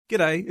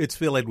G'day, it's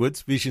Phil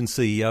Edwards, Vision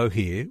CEO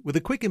here, with a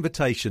quick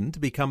invitation to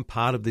become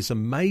part of this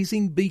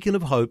amazing beacon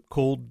of hope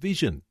called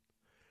Vision.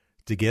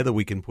 Together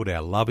we can put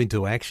our love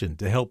into action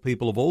to help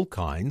people of all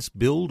kinds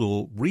build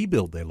or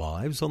rebuild their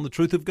lives on the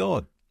truth of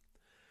God.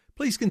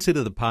 Please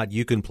consider the part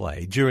you can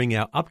play during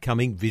our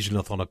upcoming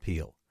Visionathon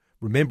appeal,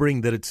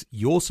 remembering that it's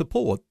your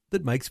support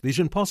that makes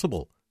Vision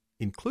possible,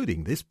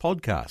 including this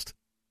podcast.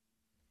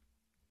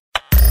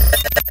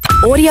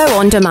 Audio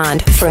on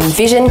demand from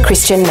Vision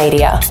Christian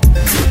Media.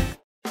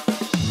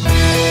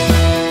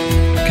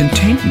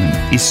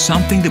 Contentment is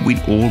something that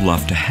we'd all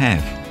love to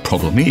have.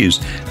 Problem is,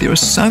 there are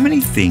so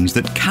many things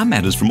that come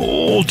at us from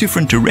all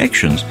different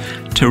directions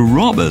to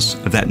rob us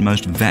of that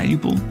most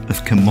valuable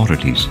of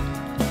commodities,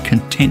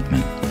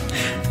 contentment.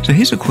 So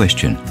here's a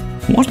question.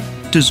 What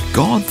does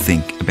God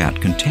think about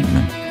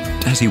contentment?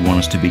 Does he want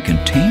us to be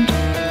content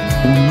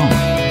or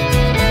not?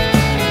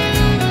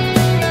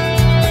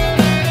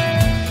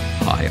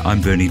 Hi,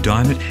 I'm Bernie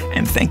Diamond,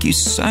 and thank you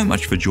so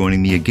much for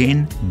joining me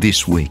again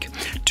this week.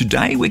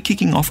 Today we're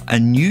kicking off a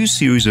new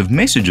series of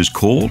messages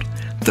called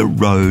The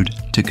Road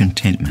to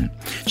Contentment.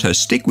 So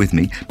stick with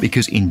me,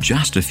 because in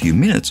just a few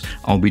minutes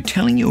I'll be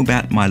telling you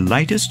about my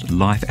latest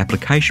life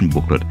application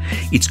booklet.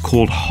 It's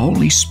called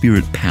Holy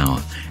Spirit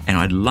Power, and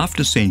I'd love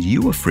to send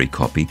you a free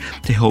copy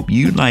to help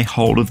you lay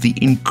hold of the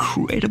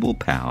incredible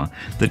power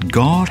that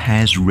God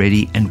has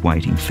ready and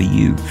waiting for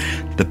you.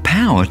 The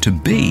power to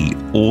be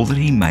all that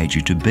he made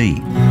you to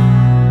be.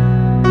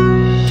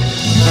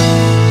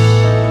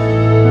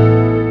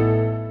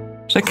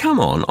 So come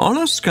on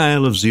a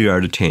scale of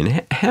 0 to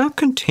 10, how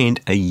content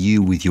are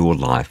you with your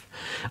life?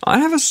 I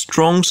have a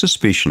strong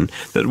suspicion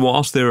that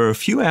whilst there are a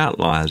few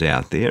outliers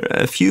out there,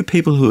 a few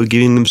people who are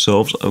giving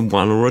themselves a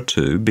 1 or a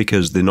 2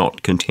 because they're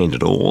not content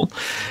at all,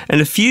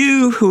 and a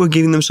few who are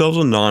giving themselves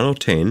a 9 or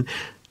 10,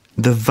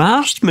 the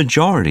vast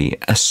majority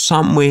are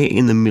somewhere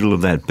in the middle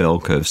of that bell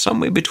curve,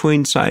 somewhere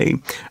between, say,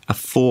 a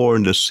 4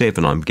 and a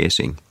 7, I'm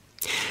guessing.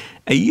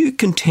 Are you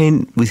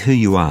content with who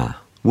you are?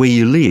 Where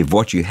you live,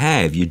 what you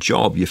have, your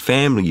job, your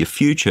family, your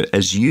future,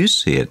 as you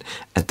see it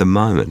at the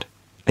moment?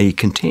 Are you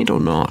content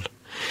or not?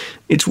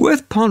 It's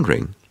worth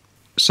pondering.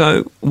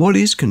 So, what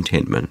is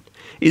contentment?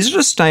 Is it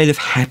a state of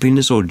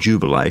happiness or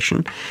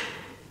jubilation?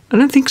 I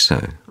don't think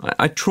so.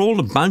 I trawled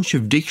a bunch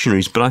of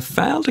dictionaries, but I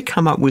failed to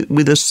come up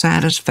with a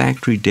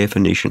satisfactory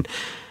definition.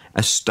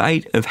 A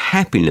state of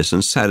happiness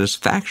and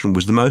satisfaction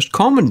was the most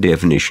common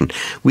definition,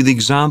 with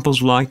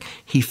examples like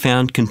he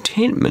found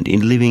contentment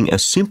in living a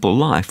simple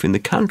life in the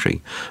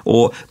country,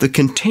 or the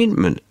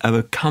contentment of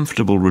a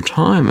comfortable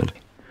retirement.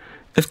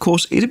 Of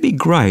course, it'd be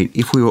great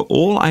if we were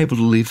all able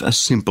to live a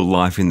simple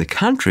life in the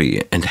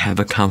country and have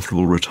a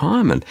comfortable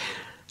retirement.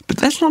 But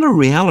that's not a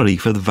reality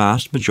for the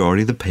vast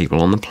majority of the people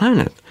on the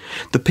planet.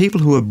 The people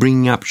who are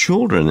bringing up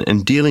children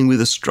and dealing with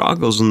the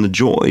struggles and the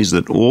joys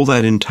that all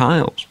that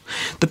entails.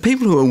 The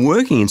people who are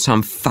working in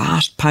some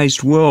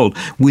fast-paced world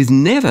with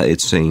never,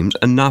 it seems,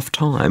 enough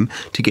time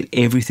to get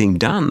everything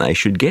done they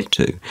should get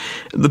to.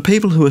 The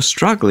people who are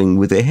struggling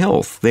with their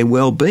health, their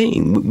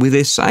well-being, with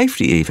their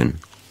safety even.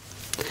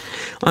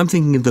 I'm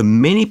thinking of the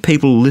many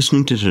people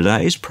listening to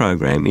today's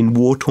program in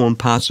war-torn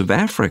parts of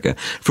Africa,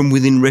 from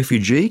within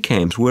refugee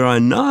camps where I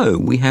know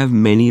we have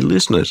many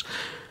listeners.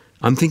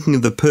 I'm thinking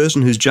of the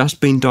person who's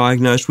just been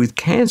diagnosed with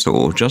cancer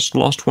or just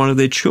lost one of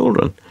their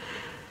children.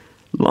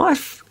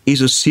 Life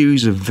is a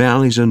series of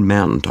valleys and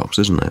mountaintops,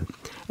 isn't it?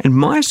 And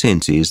my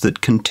sense is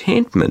that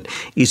contentment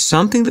is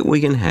something that we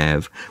can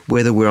have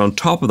whether we're on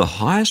top of the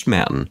highest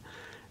mountain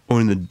or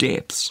in the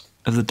depths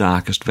of the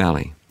darkest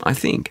valley, I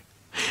think.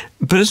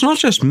 But it's not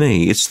just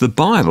me, it's the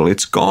Bible,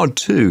 it's God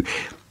too.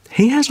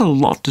 He has a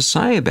lot to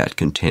say about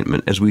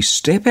contentment as we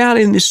step out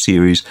in this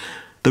series,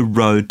 The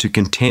Road to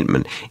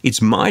Contentment.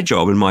 It's my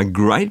job and my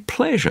great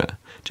pleasure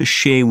to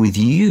share with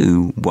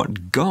you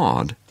what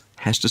God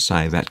has to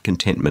say about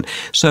contentment.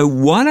 So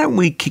why don't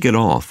we kick it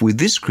off with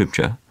this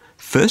scripture,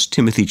 1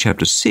 Timothy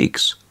chapter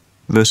 6,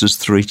 verses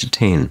 3 to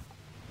 10.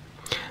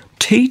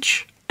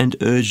 Teach and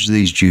urge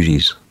these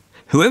duties.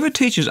 Whoever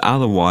teaches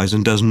otherwise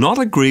and does not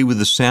agree with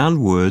the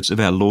sound words of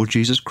our Lord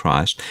Jesus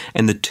Christ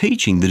and the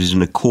teaching that is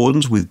in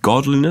accordance with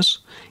godliness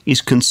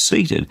is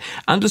conceited,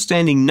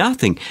 understanding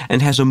nothing,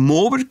 and has a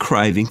morbid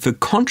craving for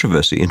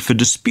controversy and for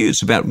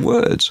disputes about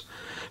words.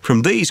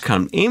 From these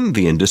come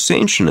envy and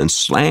dissension and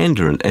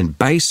slander and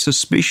base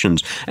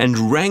suspicions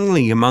and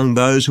wrangling among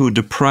those who are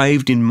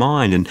depraved in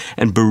mind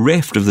and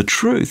bereft of the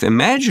truth,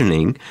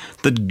 imagining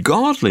that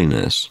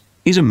godliness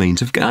is a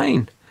means of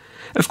gain.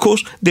 Of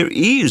course, there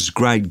is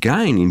great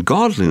gain in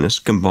godliness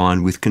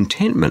combined with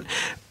contentment,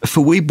 for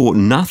we brought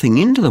nothing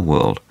into the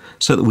world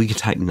so that we could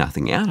take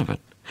nothing out of it.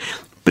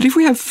 But if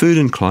we have food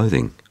and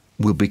clothing,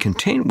 we'll be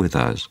content with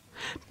those.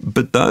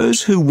 But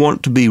those who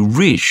want to be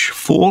rich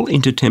fall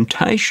into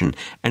temptation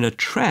and are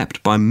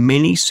trapped by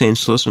many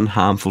senseless and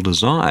harmful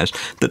desires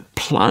that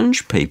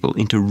plunge people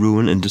into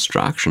ruin and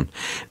destruction.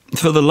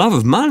 For the love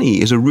of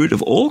money is a root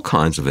of all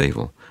kinds of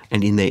evil,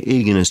 and in their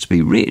eagerness to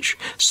be rich,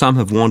 some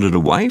have wandered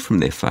away from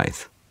their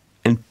faith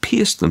and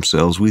pierced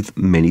themselves with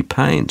many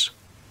pains.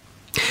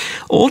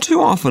 All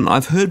too often,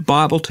 I've heard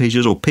Bible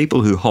teachers or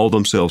people who hold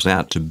themselves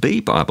out to be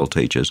Bible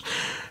teachers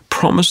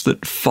promise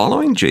that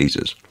following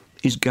Jesus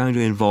is going to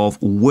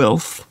involve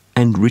wealth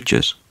and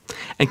riches.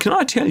 And can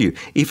I tell you,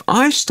 if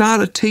I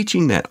started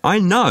teaching that, I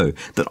know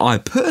that I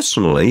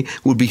personally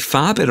would be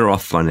far better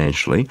off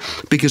financially,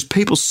 because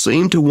people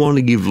seem to want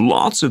to give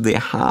lots of their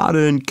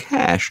hard-earned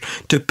cash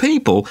to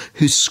people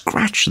who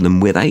scratch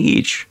them where they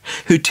itch,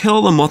 who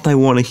tell them what they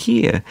want to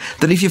hear,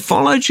 that if you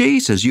follow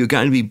Jesus, you're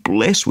going to be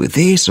blessed with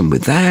this and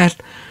with that.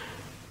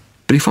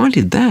 But if I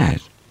did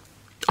that,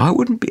 I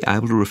wouldn't be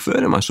able to refer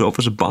to myself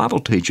as a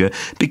Bible teacher,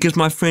 because,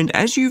 my friend,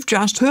 as you've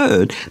just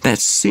heard,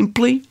 that's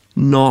simply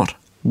not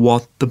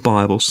what the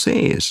Bible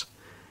says.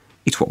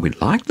 It's what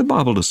we'd like the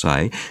Bible to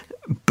say,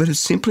 but it's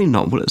simply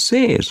not what it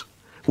says.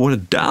 What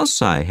it does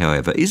say,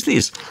 however, is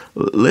this.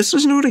 Let's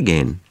listen to it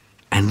again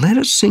and let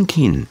it sink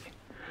in.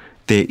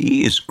 There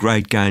is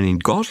great gain in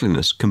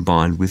godliness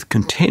combined with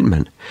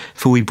contentment,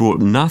 for we brought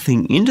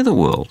nothing into the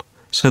world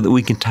so that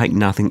we can take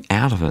nothing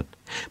out of it.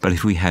 But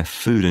if we have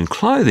food and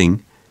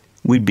clothing,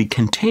 we'd be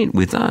content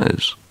with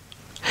those.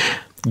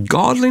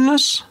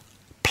 Godliness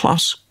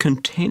plus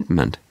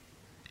contentment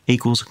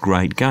equals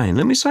great gain.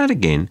 Let me say it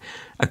again.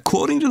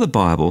 According to the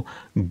Bible,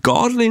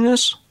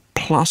 godliness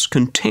plus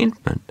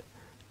contentment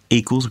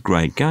equals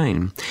great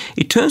gain.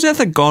 It turns out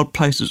that God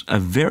places a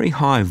very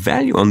high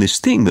value on this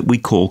thing that we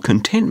call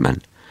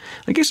contentment.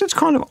 I guess it's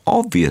kind of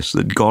obvious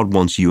that God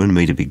wants you and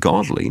me to be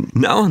godly.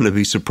 No one would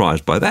be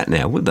surprised by that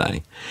now, would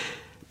they?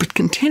 But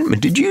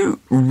contentment, did you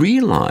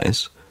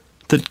realize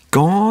that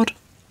God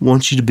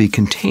wants you to be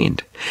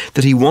content?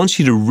 That He wants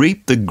you to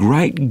reap the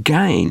great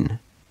gain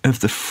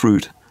of the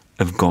fruit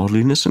of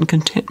godliness and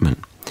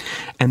contentment.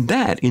 And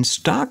that in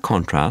stark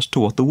contrast to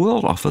what the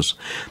world offers.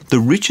 The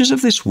riches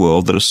of this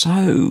world that are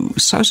so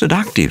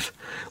seductive.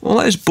 All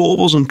those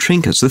baubles and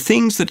trinkets, the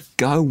things that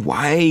go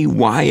way,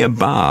 way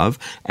above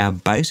our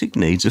basic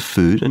needs of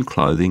food and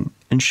clothing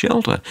and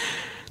shelter.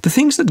 The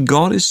things that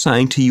God is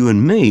saying to you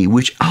and me,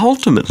 which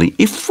ultimately,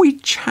 if we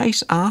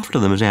chase after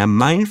them as our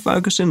main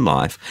focus in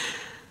life,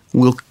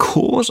 will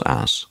cause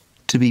us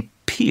to be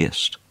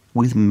pierced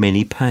with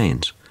many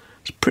pains.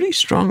 It's pretty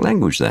strong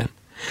language, that.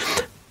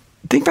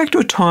 Think back to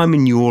a time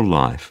in your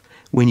life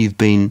when you've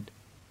been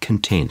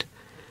content,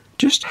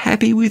 just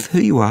happy with who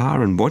you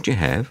are and what you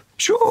have.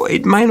 Sure,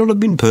 it may not have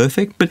been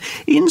perfect, but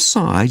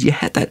inside you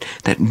had that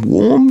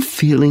warm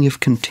feeling of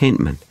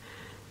contentment.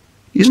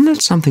 Isn't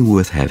that something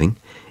worth having?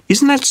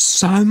 Isn't that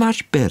so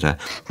much better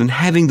than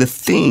having the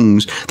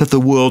things that the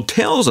world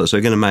tells us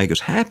are going to make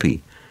us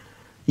happy?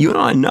 You and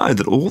I know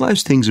that all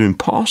those things are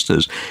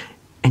imposters,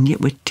 and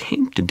yet we're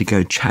tempted to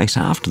go chase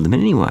after them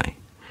anyway.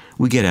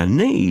 We get our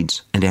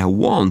needs and our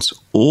wants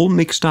all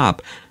mixed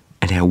up,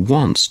 and our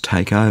wants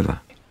take over.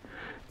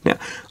 Now,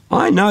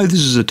 I know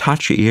this is a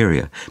touchy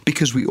area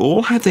because we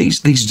all have these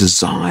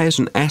desires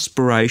and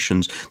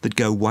aspirations that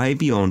go way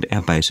beyond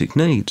our basic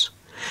needs.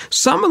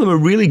 Some of them are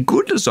really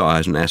good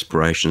desires and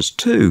aspirations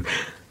too,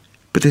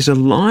 but there's a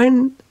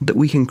line that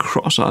we can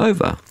cross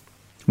over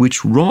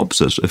which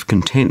robs us of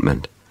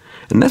contentment.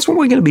 And that's what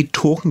we're going to be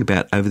talking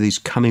about over these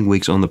coming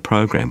weeks on the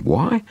program.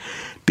 Why?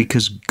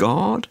 Because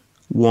God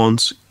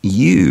wants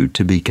you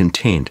to be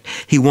content.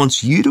 He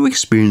wants you to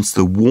experience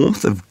the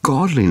warmth of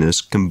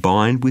godliness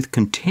combined with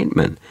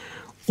contentment.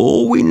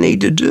 All we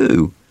need to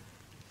do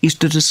is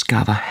to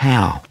discover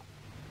how.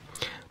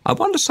 I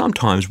wonder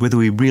sometimes whether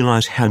we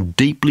realize how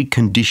deeply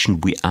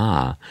conditioned we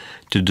are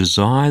to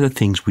desire the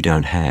things we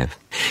don't have.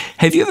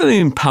 Have you ever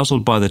been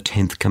puzzled by the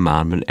 10th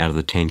commandment out of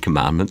the 10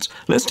 commandments?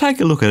 Let's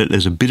take a look at it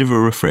as a bit of a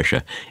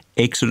refresher.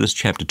 Exodus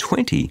chapter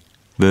 20,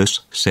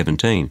 verse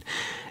 17.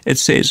 It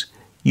says,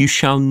 "You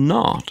shall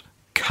not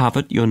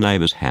covet your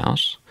neighbour's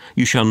house.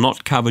 You shall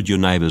not covet your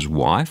neighbour's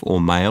wife or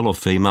male or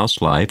female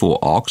slave or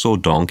ox or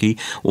donkey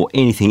or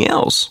anything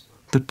else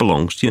that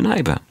belongs to your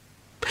neighbour."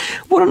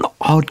 What an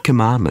odd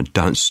commandment.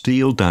 Don't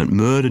steal, don't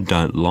murder,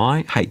 don't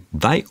lie. Hey,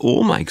 they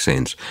all make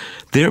sense.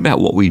 They're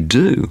about what we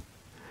do.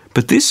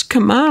 But this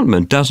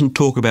commandment doesn't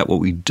talk about what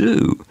we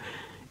do.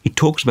 It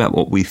talks about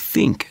what we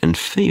think and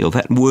feel.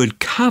 That word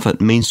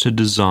covet means to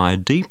desire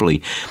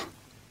deeply.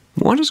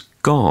 Why does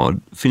God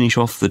finish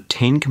off the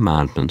 10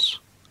 commandments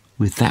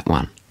with that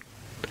one?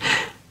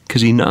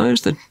 Because He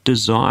knows that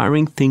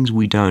desiring things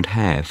we don't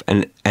have,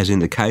 and as in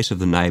the case of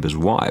the neighbour's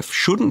wife,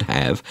 shouldn't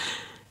have,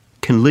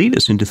 can lead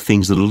us into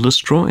things that will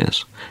destroy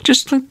us.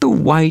 Just let the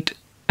weight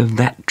of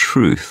that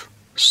truth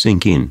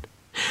sink in.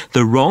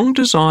 The wrong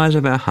desires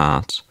of our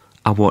hearts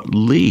are what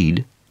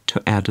lead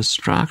to our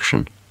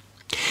destruction.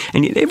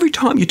 And yet every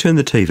time you turn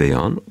the TV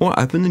on, or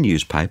open the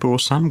newspaper, or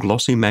some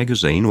glossy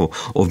magazine, or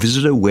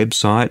visit a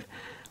website,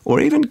 or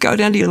even go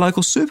down to your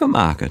local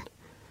supermarket,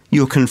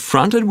 you're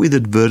confronted with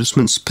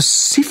advertisements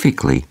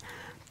specifically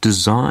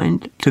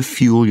designed to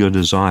fuel your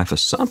desire for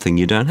something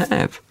you don't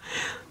have.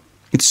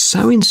 It's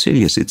so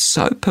insidious, it's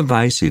so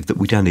pervasive that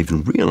we don't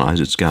even realise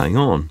it's going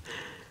on.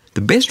 The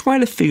best way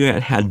to figure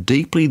out how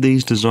deeply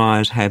these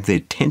desires have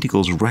their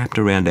tentacles wrapped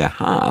around our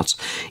hearts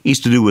is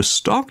to do a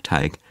stock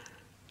take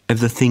of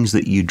the things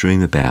that you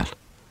dream about.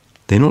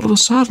 Then all of a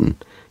sudden,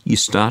 you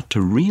start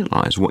to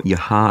realize what your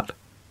heart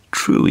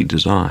truly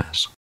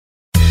desires.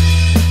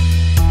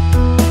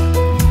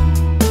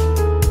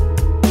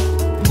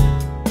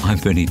 I'm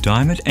Bernie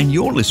Diamond, and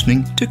you're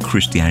listening to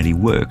Christianity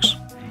Works.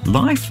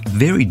 Life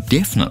very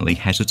definitely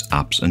has its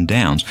ups and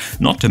downs,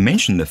 not to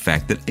mention the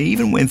fact that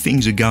even when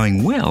things are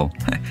going well,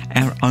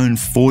 our own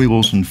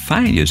foibles and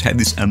failures have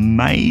this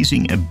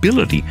amazing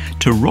ability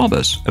to rob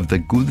us of the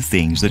good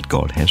things that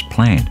God has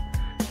planned.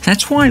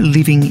 That's why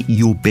living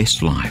your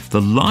best life,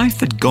 the life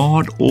that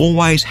God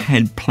always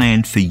had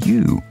planned for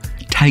you,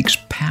 takes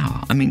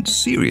power. I mean,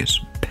 serious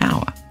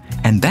power.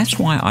 And that's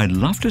why I'd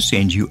love to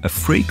send you a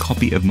free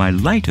copy of my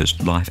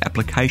latest life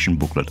application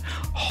booklet,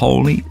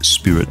 Holy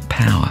Spirit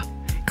Power.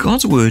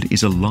 God's Word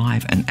is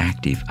alive and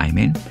active,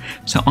 amen?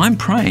 So I'm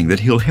praying that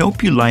He'll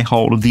help you lay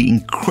hold of the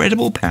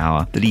incredible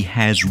power that He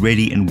has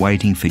ready and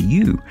waiting for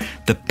you,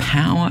 the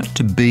power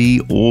to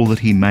be all that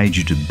He made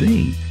you to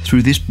be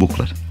through this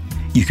booklet.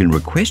 You can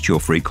request your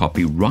free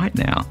copy right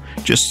now.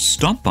 Just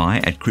stop by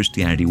at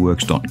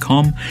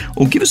ChristianityWorks.com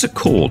or give us a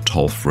call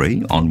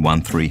toll-free on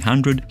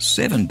 1300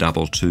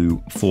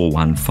 722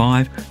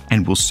 415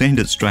 and we'll send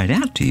it straight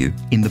out to you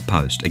in the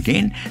post.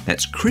 Again,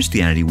 that's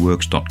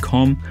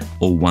ChristianityWorks.com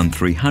or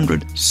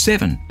 1300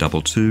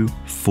 722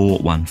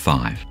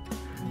 415.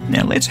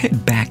 Now let's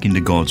head back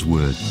into God's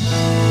Word.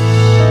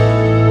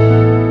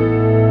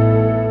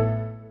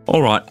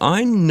 All right,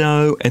 I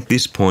know at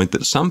this point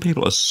that some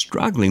people are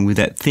struggling with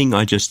that thing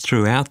I just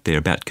threw out there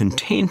about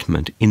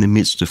contentment in the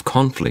midst of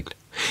conflict.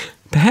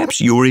 Perhaps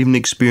you're even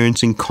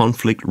experiencing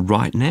conflict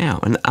right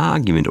now, an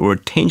argument or a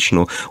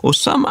tension or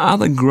some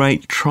other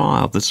great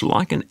trial that's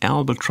like an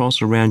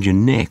albatross around your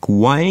neck,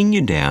 weighing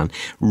you down,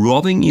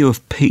 robbing you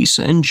of peace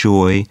and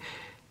joy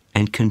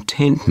and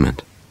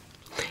contentment.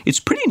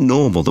 It's pretty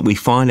normal that we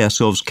find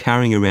ourselves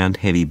carrying around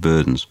heavy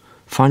burdens.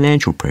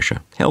 Financial pressure,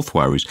 health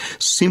worries,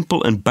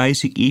 simple and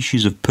basic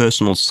issues of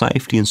personal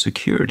safety and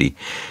security.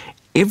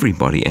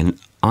 Everybody, and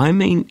I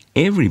mean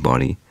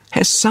everybody,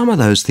 has some of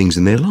those things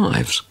in their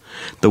lives.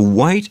 The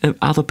weight of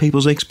other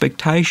people's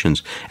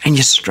expectations, and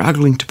you're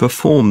struggling to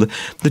perform.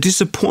 The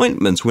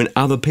disappointments when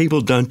other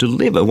people don't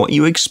deliver what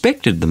you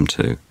expected them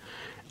to.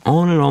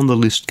 On and on the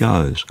list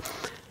goes.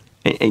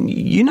 And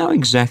you know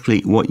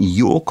exactly what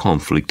your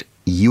conflict,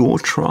 your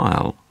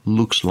trial,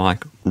 looks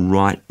like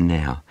right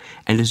now.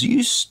 And as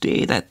you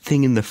stare that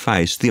thing in the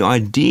face, the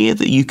idea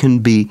that you can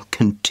be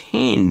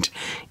content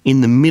in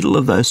the middle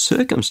of those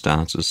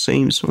circumstances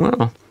seems,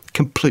 well,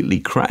 completely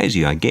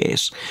crazy, I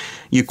guess.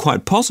 You're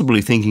quite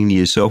possibly thinking to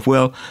yourself,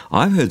 well,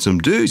 I've heard some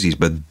doozies,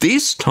 but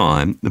this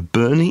time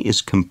Bernie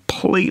is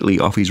completely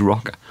off his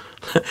rocker.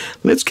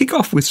 Let's kick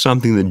off with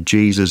something that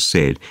Jesus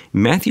said.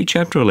 In Matthew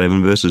chapter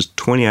 11, verses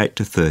 28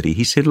 to 30,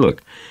 he said,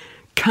 look,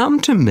 come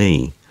to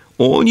me,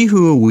 all you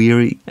who are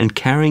weary and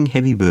carrying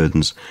heavy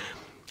burdens,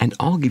 and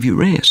I'll give you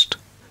rest.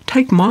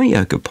 Take my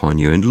yoke upon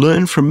you and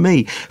learn from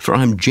me, for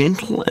I am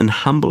gentle and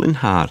humble in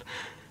heart,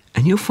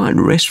 and you'll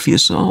find rest for your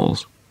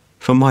souls.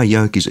 For my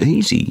yoke is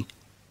easy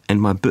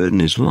and my burden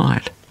is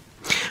light.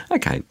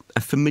 Okay, a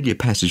familiar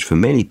passage for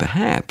many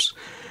perhaps,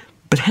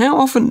 but how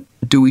often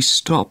do we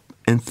stop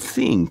and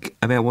think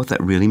about what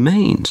that really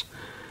means?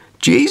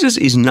 Jesus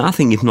is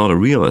nothing if not a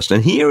realist,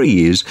 and here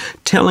he is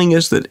telling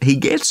us that he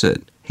gets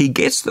it. He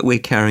gets that we're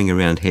carrying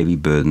around heavy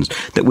burdens,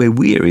 that we're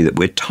weary, that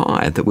we're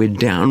tired, that we're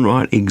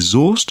downright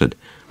exhausted.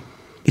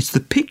 It's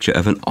the picture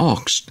of an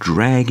ox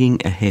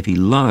dragging a heavy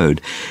load.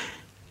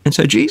 And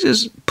so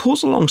Jesus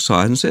pulls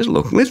alongside and says,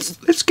 look,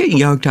 let's get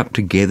yoked up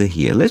together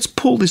here. Let's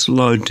pull this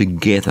load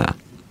together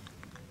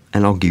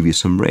and I'll give you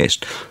some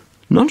rest.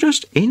 Not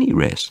just any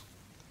rest,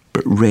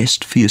 but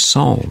rest for your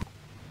soul.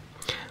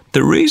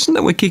 The reason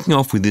that we're kicking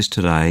off with this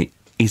today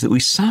is that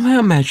we somehow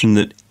imagine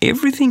that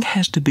everything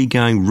has to be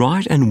going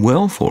right and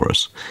well for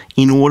us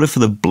in order for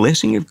the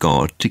blessing of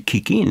God to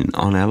kick in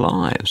on our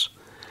lives.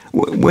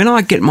 When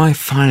I get my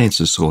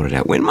finances sorted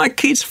out, when my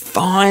kids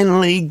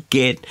finally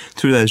get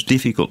through those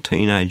difficult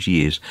teenage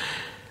years,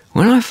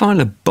 when I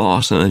find a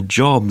boss and a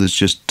job that's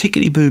just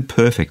tickety-boo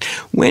perfect,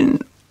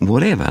 when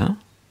whatever,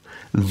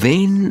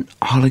 then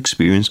I'll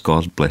experience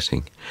God's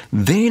blessing.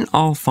 Then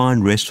I'll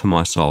find rest for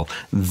my soul.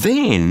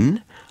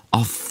 Then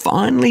I'll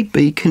finally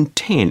be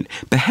content,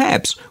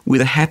 perhaps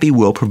with a happy,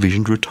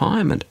 well-provisioned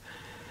retirement.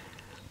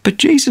 But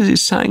Jesus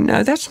is saying,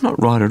 no, that's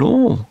not right at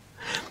all.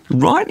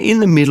 Right in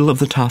the middle of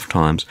the tough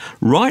times,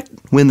 right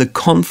when the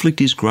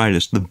conflict is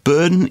greatest, the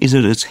burden is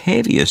at its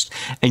heaviest,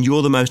 and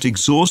you're the most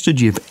exhausted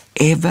you've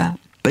ever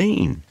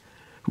been.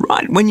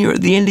 Right when you're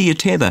at the end of your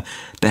tether,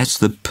 that's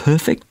the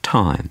perfect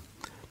time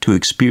to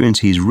experience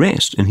his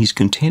rest and his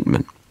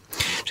contentment.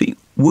 See,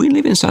 we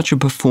live in such a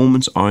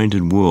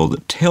performance-oriented world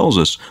that tells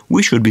us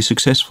we should be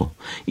successful.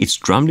 It's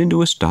drummed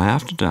into us day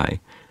after day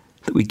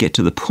that we get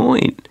to the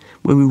point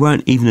where we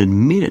won't even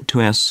admit it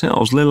to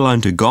ourselves, let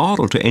alone to God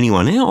or to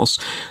anyone else,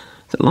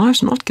 that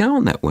life's not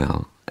going that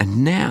well.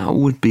 And now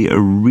would be a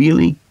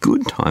really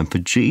good time for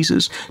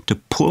Jesus to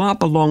pull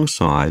up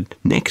alongside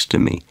next to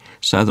me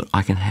so that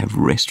I can have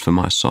rest for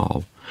my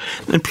soul.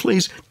 And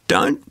please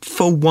don't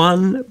for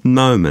one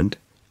moment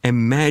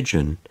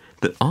imagine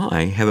that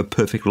I have a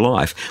perfect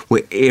life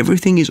where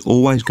everything is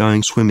always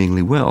going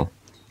swimmingly well.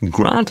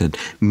 Granted,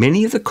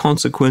 many of the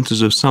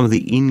consequences of some of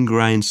the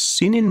ingrained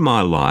sin in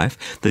my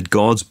life that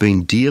God's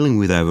been dealing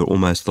with over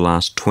almost the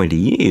last 20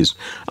 years,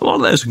 a lot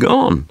of those are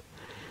gone.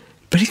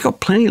 But He's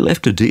got plenty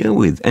left to deal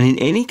with. And in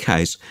any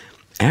case,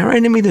 our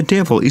enemy, the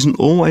devil, isn't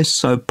always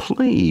so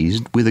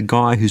pleased with a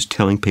guy who's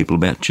telling people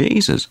about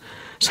Jesus.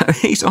 So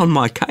he's on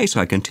my case,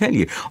 I can tell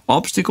you.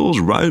 Obstacles,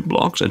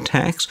 roadblocks,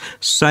 attacks.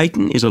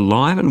 Satan is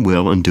alive and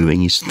well and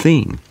doing his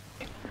thing.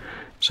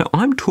 So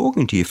I'm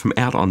talking to you from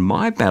out on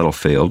my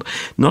battlefield,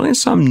 not in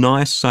some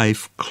nice,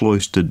 safe,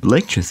 cloistered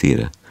lecture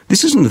theatre.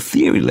 This isn't a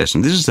theory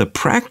lesson. This is a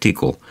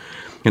practical.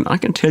 And I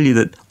can tell you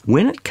that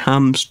when it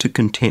comes to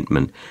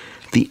contentment,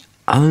 the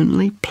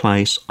only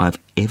place I've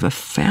ever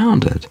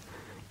found it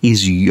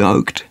is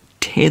yoked,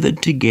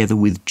 tethered together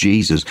with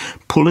Jesus,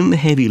 pulling the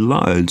heavy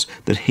loads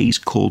that He's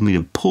called me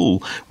to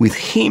pull, with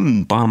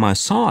Him by my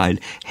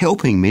side,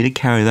 helping me to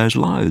carry those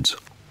loads.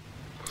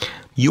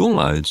 Your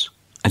loads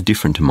are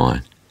different to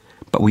mine.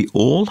 But we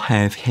all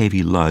have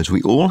heavy loads.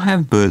 We all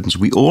have burdens.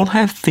 We all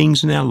have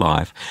things in our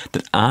life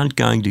that aren't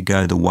going to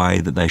go the way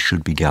that they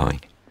should be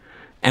going.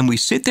 And we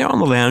sit there on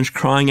the lounge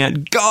crying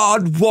out,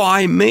 God,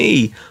 why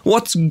me?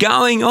 What's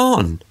going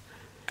on?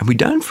 And we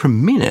don't for a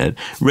minute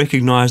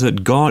recognise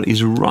that God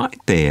is right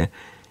there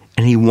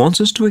and He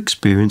wants us to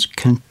experience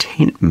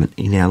contentment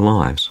in our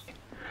lives.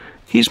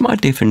 Here's my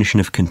definition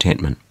of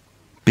contentment: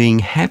 being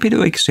happy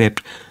to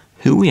accept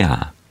who we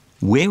are,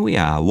 where we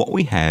are, what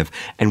we have,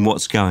 and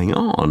what's going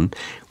on,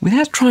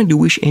 without trying to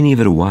wish any of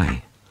it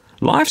away.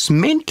 Life's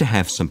meant to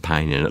have some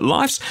pain in it.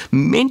 Life's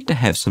meant to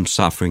have some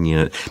suffering in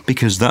it,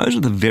 because those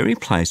are the very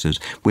places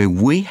where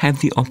we have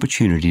the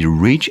opportunity to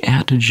reach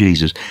out to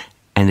Jesus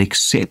and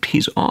accept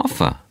His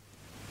offer.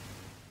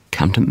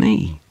 Come to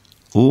me,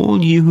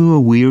 all you who are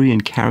weary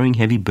and carrying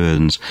heavy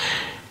burdens,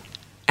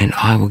 and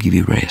I will give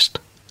you rest.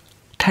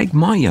 Take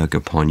my yoke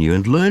upon you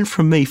and learn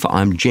from me, for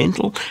I'm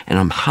gentle and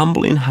I'm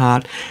humble in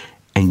heart,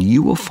 and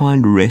you will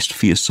find rest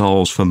for your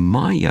souls, for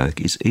my yoke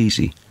is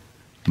easy,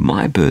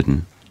 my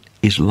burden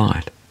is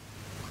light.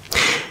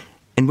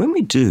 And when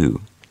we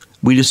do,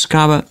 we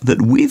discover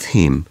that with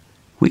Him,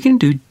 we can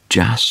do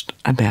just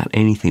about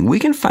anything. We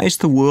can face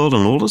the world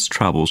and all its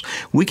troubles.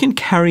 We can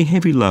carry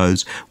heavy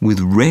loads with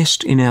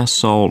rest in our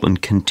soul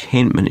and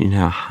contentment in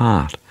our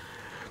heart.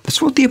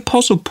 That's what the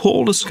Apostle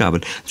Paul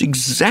discovered. It's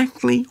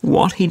exactly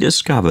what he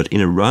discovered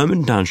in a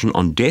Roman dungeon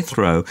on death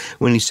row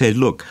when he said,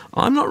 look,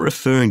 I'm not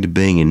referring to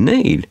being in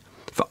need,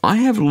 for I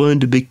have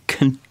learned to be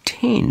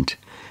content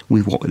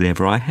with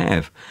whatever I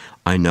have.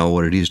 I know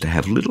what it is to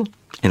have little,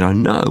 and I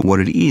know what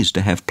it is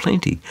to have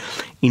plenty.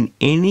 In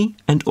any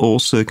and all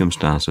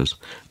circumstances,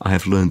 I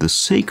have learned the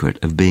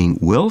secret of being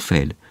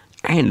well-fed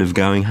and of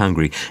going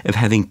hungry, of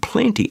having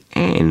plenty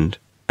and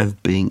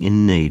of being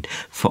in need.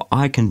 For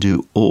I can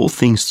do all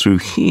things through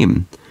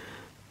Him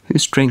who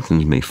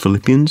strengthens me.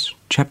 Philippians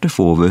chapter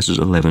 4, verses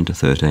 11 to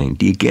 13.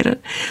 Do you get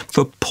it?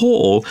 For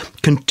Paul,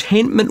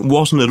 contentment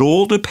wasn't at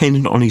all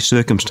dependent on his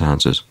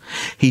circumstances.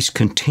 He's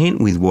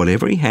content with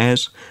whatever he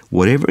has,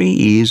 whatever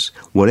he is,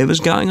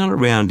 whatever's going on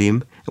around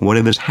him, and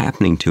whatever's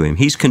happening to him.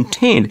 He's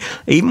content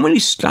even when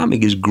his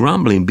stomach is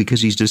grumbling,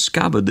 because he's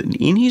discovered that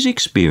in his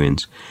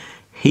experience,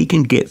 he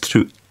can get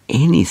through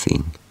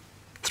anything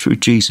through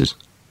Jesus,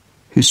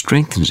 who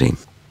strengthens him.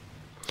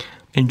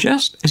 And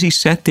just as he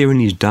sat there in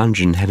his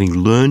dungeon, having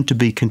learned to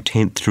be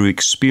content through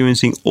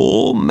experiencing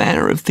all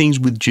manner of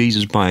things with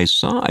Jesus by his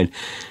side,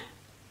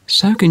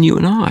 so can you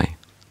and I.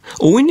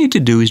 All we need to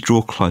do is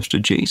draw close to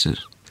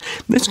Jesus.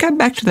 Let's go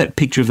back to that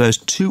picture of those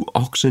two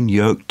oxen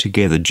yoked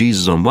together,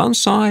 Jesus on one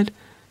side,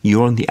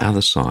 you're on the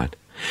other side.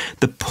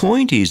 The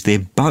point is they're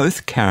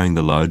both carrying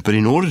the load, but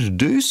in order to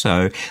do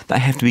so, they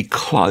have to be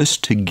close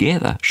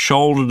together,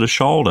 shoulder to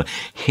shoulder,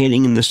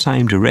 heading in the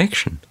same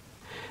direction.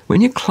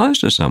 When you're close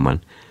to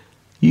someone,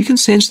 you can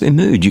sense their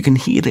mood, you can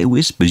hear their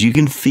whispers, you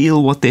can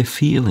feel what they're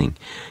feeling.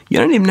 You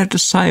don't even have to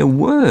say a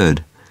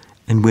word.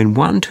 And when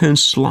one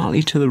turns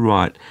slightly to the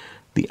right,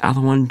 the other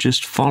one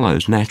just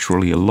follows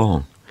naturally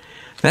along.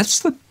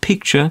 That's the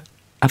picture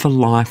of a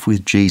life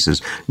with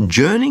Jesus,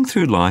 journeying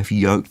through life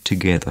yoked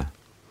together.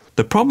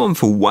 The problem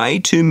for way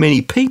too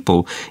many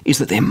people is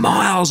that they're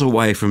miles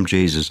away from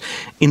Jesus,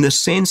 in the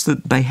sense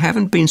that they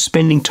haven't been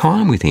spending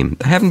time with Him.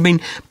 They haven't been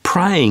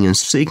praying and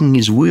seeking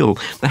His will.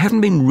 They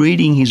haven't been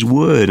reading His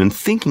Word and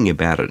thinking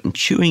about it and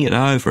chewing it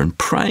over and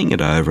praying it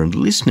over and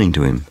listening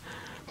to Him.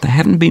 They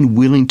haven't been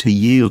willing to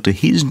yield to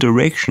His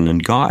direction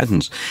and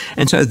guidance.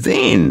 And so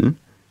then,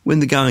 when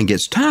the going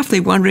gets tough,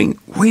 they're wondering,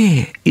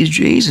 where is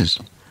Jesus?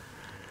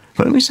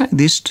 But let me say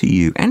this to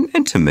you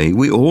and to me.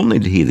 We all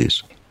need to hear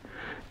this.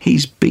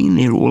 He's been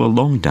there all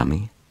along,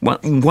 dummy.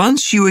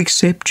 Once you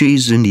accept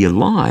Jesus into your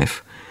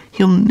life,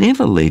 He'll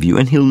never leave you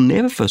and He'll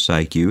never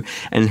forsake you,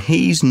 and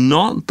He's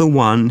not the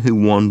one who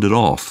wandered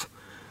off.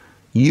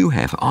 You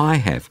have, I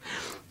have.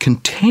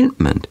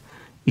 Contentment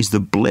is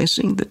the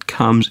blessing that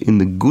comes in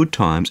the good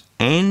times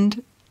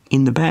and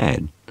in the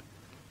bad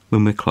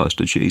when we're close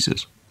to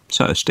Jesus.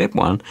 So step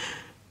one,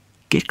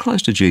 get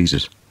close to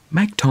Jesus.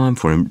 Make time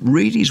for Him.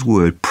 Read His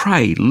Word.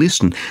 Pray.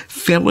 Listen.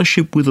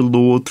 Fellowship with the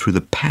Lord through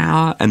the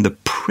power and the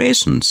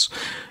presence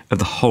of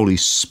the Holy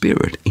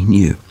Spirit in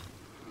you.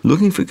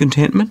 Looking for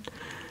contentment?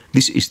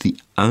 This is the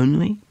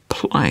only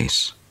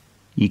place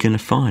you're going to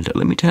find it,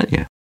 let me tell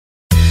you.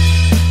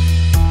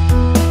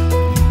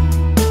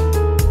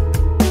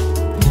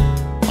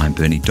 I'm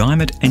Bernie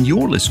Diamond, and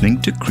you're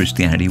listening to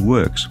Christianity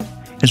Works.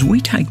 As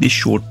we take this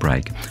short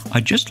break,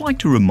 I'd just like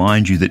to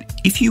remind you that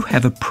if you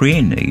have a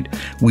prayer need,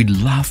 we'd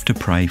love to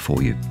pray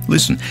for you.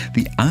 Listen,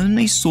 the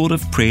only sort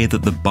of prayer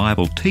that the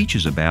Bible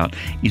teaches about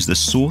is the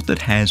sort that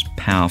has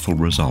powerful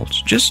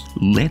results. Just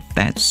let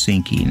that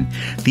sink in.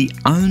 The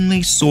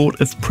only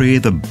sort of prayer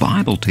the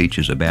Bible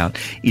teaches about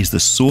is the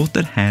sort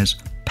that has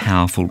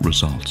powerful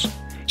results.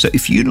 So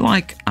if you'd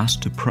like us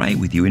to pray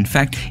with you, in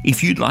fact,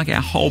 if you'd like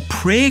our whole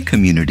prayer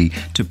community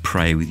to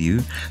pray with you,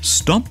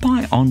 stop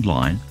by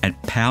online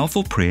at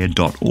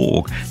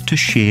powerfulprayer.org to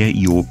share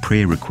your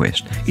prayer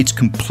request. It's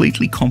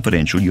completely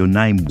confidential. Your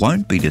name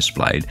won't be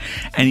displayed.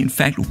 And in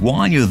fact,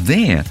 while you're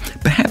there,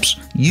 perhaps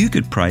you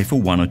could pray for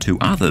one or two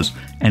others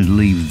and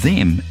leave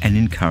them an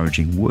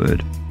encouraging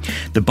word.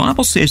 The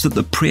Bible says that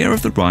the prayer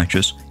of the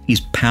righteous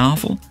is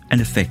powerful and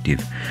effective.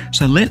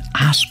 So let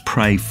us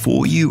pray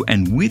for you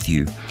and with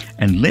you,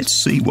 and let's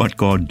see what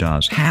God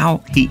does,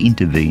 how He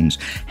intervenes,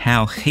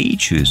 how He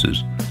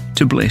chooses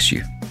to bless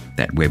you.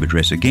 That web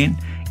address again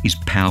is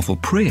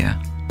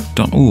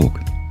powerfulprayer.org.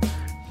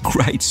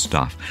 Great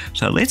stuff.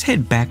 So let's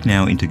head back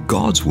now into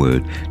God's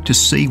Word to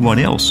see what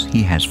else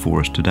He has for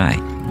us today.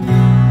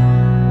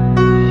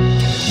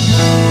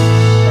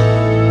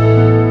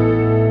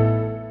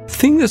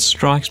 The thing that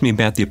strikes me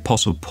about the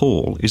Apostle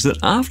Paul is that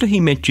after he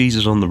met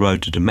Jesus on the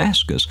road to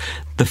Damascus,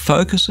 the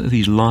focus of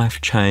his life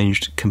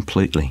changed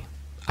completely.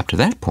 Up to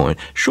that point,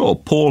 sure,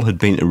 Paul had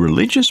been a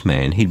religious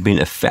man. He'd been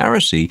a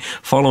Pharisee,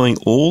 following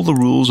all the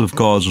rules of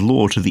God's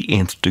law to the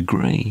nth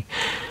degree.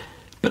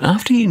 But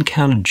after he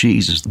encountered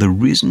Jesus, the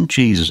risen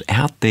Jesus,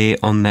 out there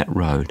on that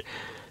road,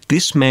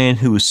 this man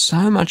who was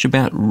so much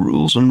about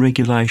rules and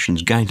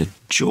regulations gained a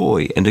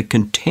joy and a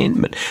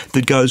contentment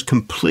that goes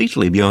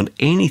completely beyond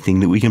anything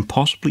that we can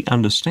possibly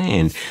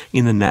understand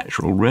in the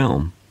natural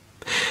realm.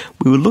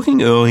 We were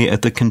looking earlier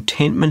at the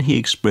contentment he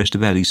expressed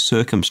about his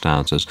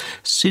circumstances,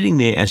 sitting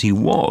there as he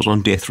was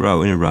on death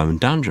row in a Roman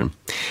dungeon.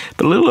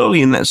 But a little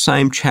earlier in that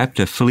same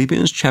chapter,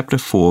 Philippians chapter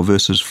 4,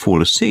 verses 4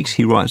 to 6,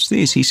 he writes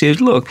this. He says,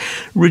 "Look,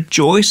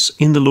 rejoice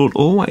in the Lord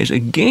always."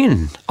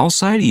 Again, I'll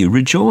say to you,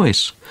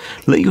 rejoice.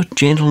 Let your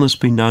gentleness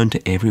be known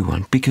to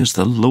everyone, because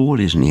the Lord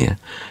is near.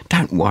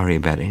 Don't worry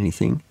about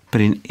anything,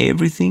 but in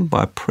everything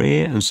by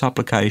prayer and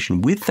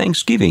supplication with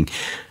thanksgiving,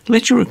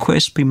 let your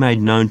requests be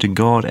made known to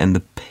God, and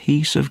the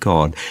peace of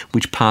God,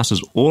 which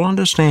passes all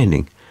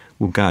understanding,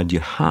 will guard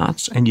your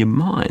hearts and your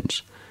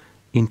minds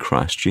in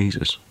Christ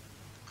Jesus.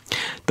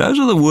 Those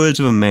are the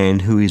words of a man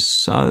who is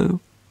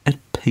so at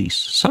peace,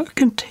 so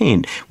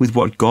content with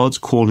what God's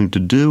called him to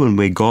do and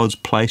where God's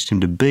placed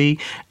him to be,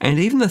 and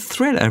even the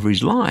threat over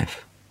his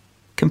life.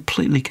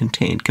 Completely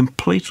content,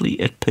 completely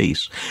at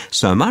peace.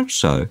 So much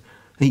so,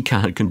 he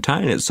can't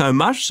contain it, so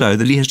much so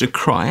that he has to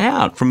cry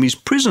out from his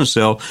prison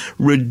cell,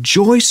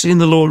 "Rejoice in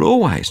the Lord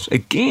always."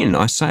 Again,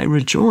 I say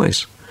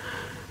rejoice.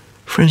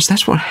 Friends,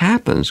 that's what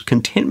happens.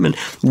 Contentment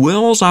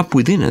wells up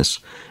within us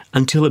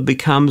until it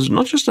becomes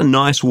not just a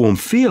nice warm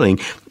feeling,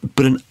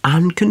 but an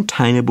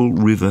uncontainable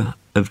river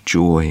of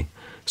joy.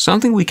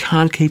 Something we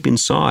can't keep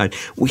inside.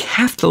 We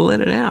have to let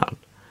it out.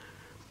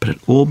 But it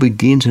all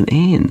begins and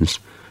ends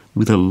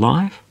with a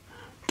life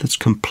that's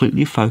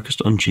completely focused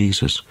on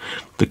Jesus,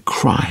 the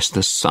Christ,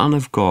 the Son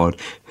of God,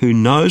 who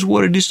knows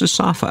what it is to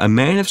suffer, a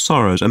man of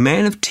sorrows, a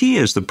man of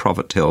tears, the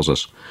prophet tells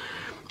us.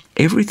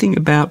 Everything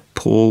about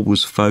Paul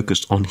was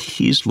focused on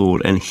his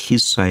Lord and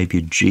his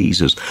Saviour,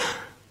 Jesus.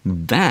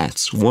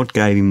 That's what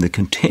gave him the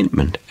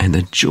contentment and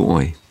the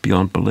joy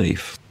beyond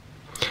belief.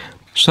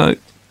 So,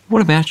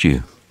 what about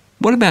you?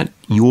 What about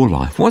your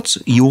life? What's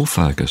your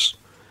focus?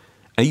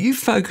 Are you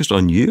focused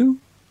on you?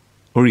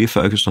 Or are you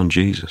focused on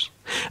Jesus?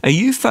 Are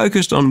you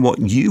focused on what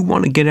you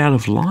want to get out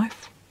of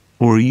life?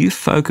 Or are you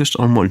focused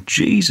on what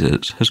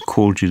Jesus has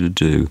called you to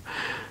do?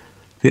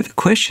 They're the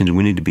questions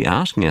we need to be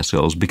asking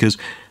ourselves, because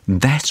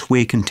that's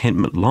where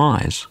contentment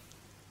lies,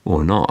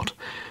 or not.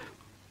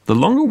 The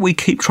longer we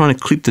keep trying to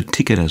clip the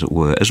ticket, as it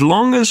were, as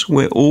long as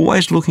we're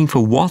always looking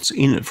for what's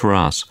in it for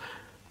us,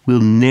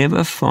 we'll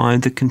never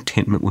find the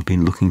contentment we've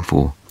been looking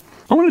for.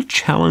 I want to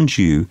challenge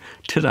you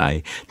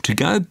today to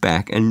go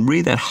back and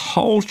read that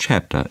whole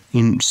chapter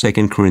in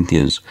 2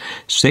 Corinthians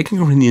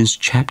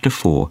chapter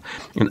 4,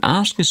 and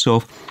ask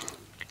yourself,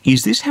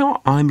 is this how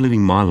I'm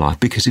living my life?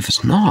 Because if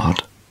it's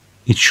not,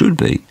 it should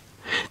be.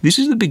 This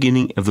is the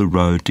beginning of the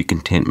road to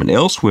contentment.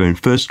 Elsewhere in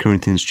 1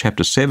 Corinthians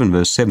chapter 7,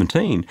 verse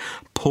 17,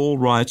 Paul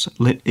writes,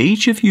 "Let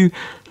each of you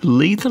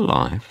lead the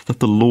life that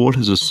the Lord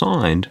has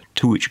assigned,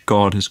 to which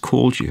God has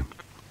called you."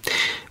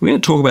 We're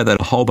going to talk about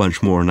that a whole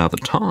bunch more another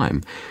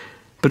time.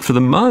 But for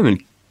the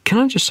moment, can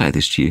I just say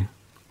this to you?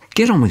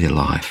 Get on with your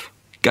life.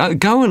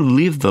 Go and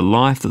live the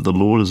life that the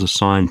Lord has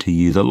assigned to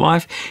you, the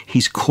life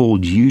He's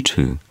called you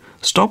to.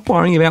 Stop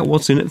worrying about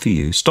what's in it for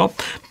you.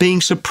 Stop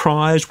being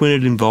surprised when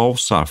it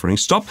involves suffering.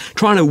 Stop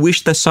trying to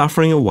wish the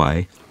suffering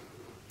away.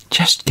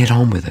 Just get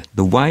on with it,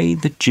 the way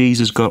that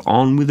Jesus got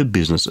on with the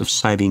business of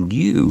saving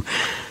you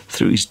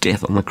through his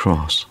death on the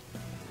cross.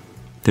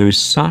 There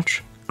is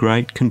such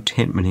great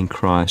contentment in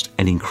Christ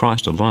and in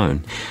Christ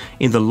alone,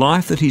 in the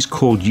life that he's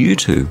called you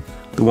to,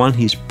 the one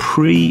he's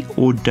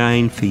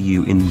preordained for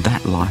you in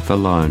that life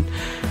alone.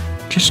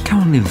 Just go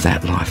and live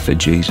that life for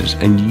Jesus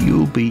and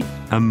you'll be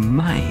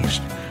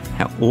amazed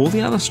how all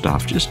the other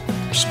stuff just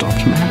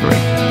stops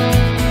mattering.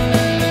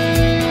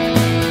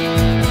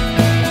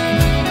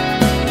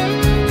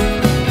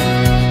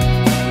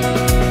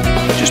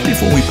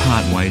 Before we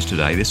part ways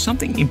today, there's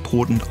something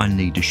important I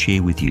need to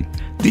share with you.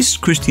 This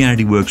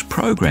Christianity Works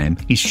program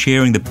is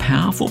sharing the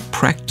powerful,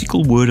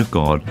 practical Word of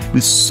God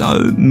with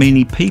so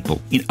many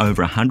people in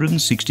over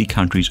 160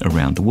 countries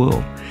around the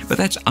world. But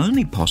that's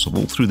only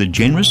possible through the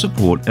generous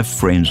support of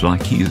friends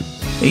like you.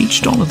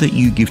 Each dollar that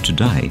you give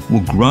today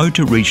will grow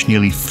to reach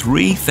nearly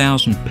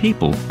 3,000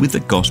 people with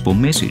the gospel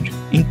message.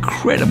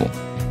 Incredible!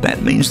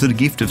 That means that a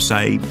gift of,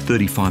 say,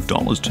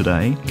 $35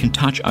 today can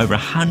touch over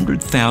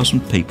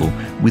 100,000 people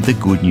with the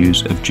good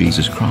news of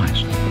Jesus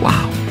Christ.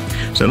 Wow!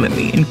 So let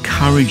me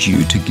encourage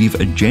you to give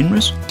a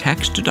generous,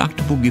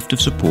 tax-deductible gift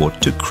of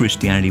support to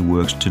Christianity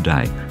Works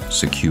today,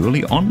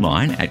 securely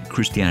online at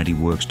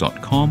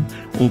christianityworks.com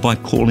or by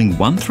calling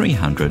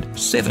 1300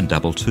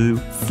 722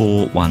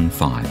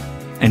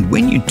 415. And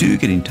when you do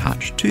get in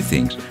touch, two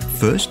things.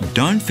 First,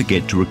 don't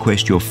forget to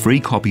request your free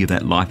copy of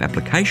that life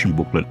application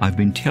booklet I've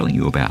been telling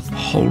you about,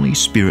 Holy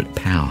Spirit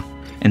Power.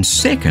 And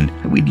second,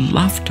 we'd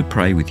love to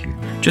pray with you.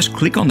 Just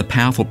click on the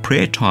powerful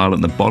prayer tile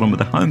at the bottom of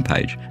the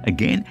homepage,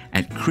 again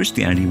at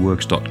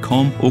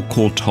christianityworks.com, or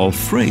call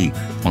toll-free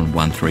on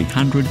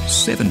 1300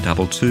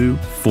 722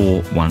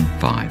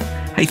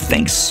 415. Hey,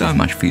 thanks so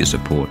much for your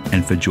support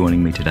and for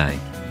joining me today.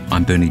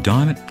 I'm Bernie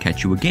Diamond.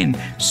 Catch you again,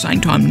 same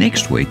time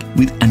next week,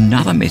 with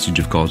another message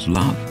of God's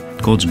love,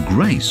 God's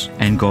grace,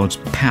 and God's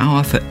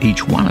power for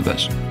each one of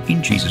us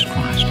in Jesus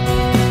Christ.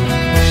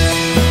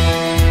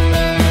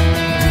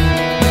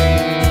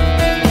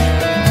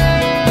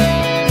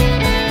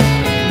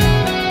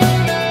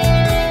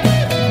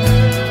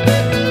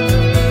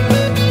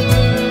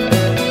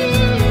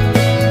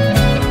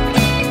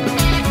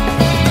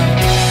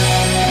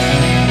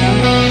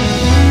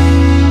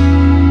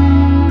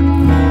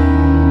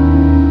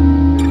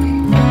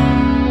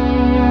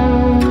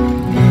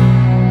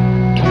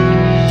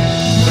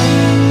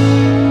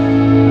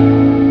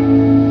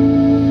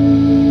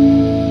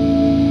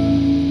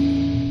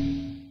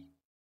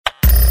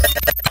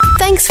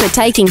 Thanks for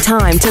taking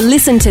time to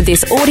listen to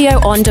this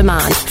audio on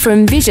demand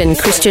from Vision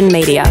Christian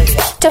Media.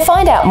 To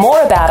find out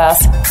more about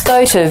us,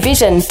 go to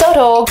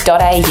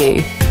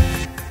vision.org.au.